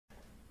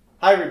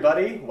Hi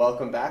everybody,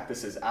 welcome back.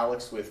 This is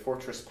Alex with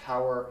Fortress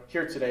Power,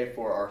 here today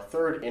for our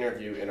third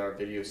interview in our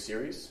video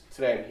series.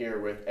 Today I'm here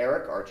with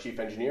Eric, our Chief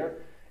Engineer.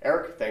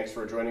 Eric, thanks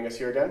for joining us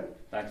here again.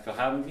 Thanks for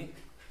having me.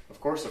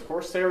 Of course. Today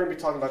we're going to be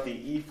talking about the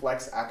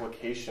eFlex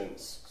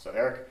applications. So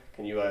Eric,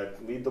 can you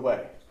lead the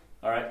way?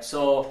 Alright,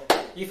 so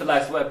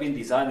eFlex, we have been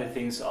designing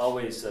things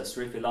always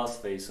three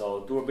philosophies.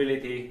 So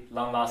durability,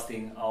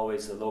 long-lasting,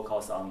 always low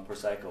cost on per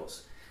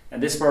cycles.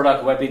 And this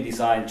product we have been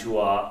designed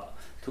to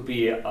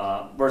be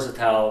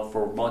versatile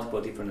for multiple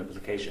different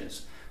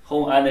applications.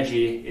 Home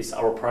energy is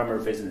our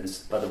primary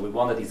business, but we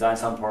want to design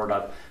some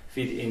product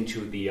fit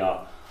into the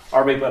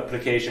RV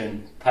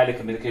application,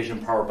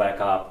 telecommunication power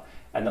backup,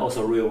 and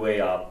also railway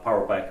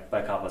power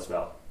backup as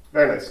well.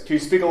 Very nice. Can you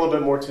speak a little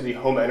bit more to the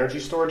home energy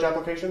storage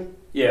application?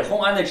 Yeah,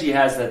 home energy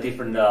has a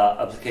different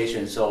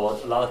application.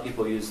 So a lot of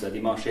people use the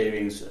demand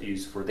shavings,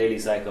 use for daily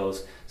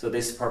cycles. So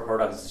this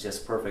product is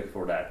just perfect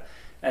for that.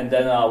 And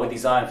then we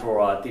designed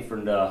for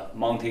different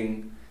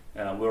mounting.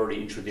 We already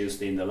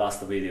introduced in the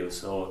last video,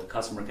 so the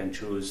customer can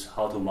choose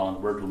how to mount,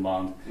 where to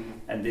mount.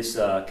 And this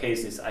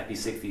case is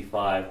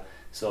IP65,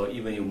 so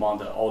even you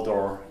mount the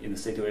outdoor in the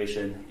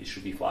situation, it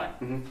should be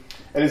fine.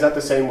 And is that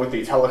the same with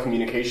the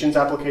telecommunications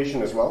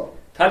application as well?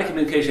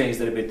 Telecommunication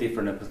is a little bit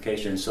different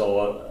application.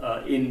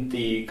 So in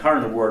the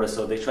current world,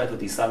 so they try to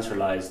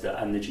decentralize the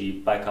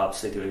energy backup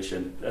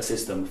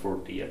system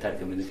for the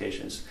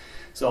telecommunications.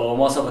 So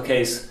most of the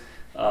case,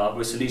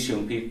 with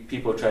lithium,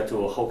 people try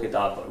to hook it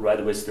up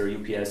right with their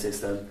UPS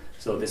system.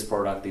 So this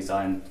product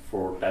designed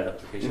for that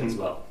application as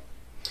well.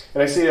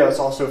 And I see it's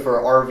also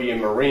for RV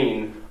and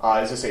marine.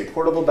 Is this a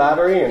portable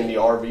battery in the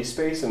RV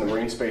space and the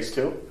marine space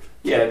too?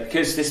 Yeah,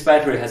 because this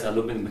battery has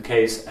aluminum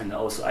case and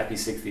also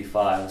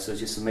IP65, so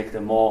just to make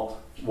them more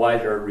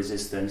wider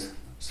resistance.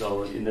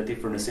 So in the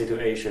different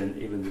situation,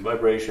 even the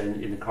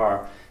vibration in the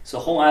car. So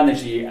home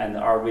energy and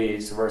RV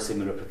is a very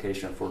similar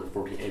application for the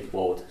 48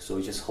 volt. So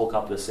you just hook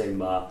up the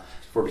same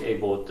 48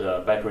 volt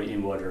battery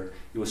inverter.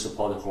 You will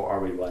support the whole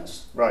RV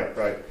runs. Right.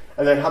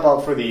 And then how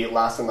about for the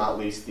last and not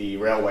least, the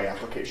railway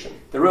application?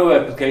 The railway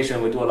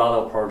application, we do a lot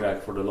of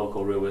projects for the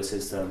local railway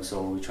system.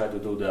 So we try to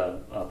do the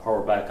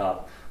power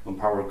backup when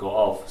power go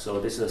off. So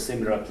this is a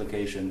similar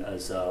application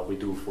as we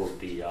do for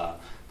the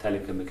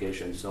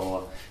telecommunications.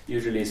 So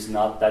usually it's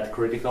not that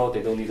critical.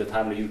 They don't need a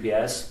timely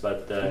UPS,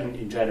 but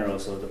in general,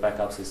 so the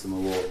backup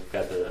system will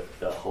get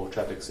the whole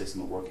traffic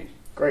system working.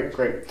 Great.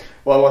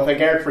 Well, I want to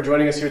thank Eric for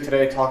joining us here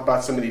today to talk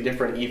about some of the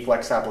different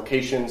eFlex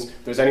applications.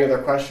 If there's any other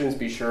questions,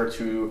 be sure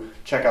to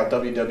check out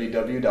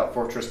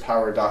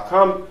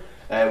www.fortresspower.com,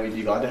 and we'd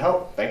be glad to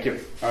help. Thank you.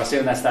 All right, see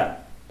you next time.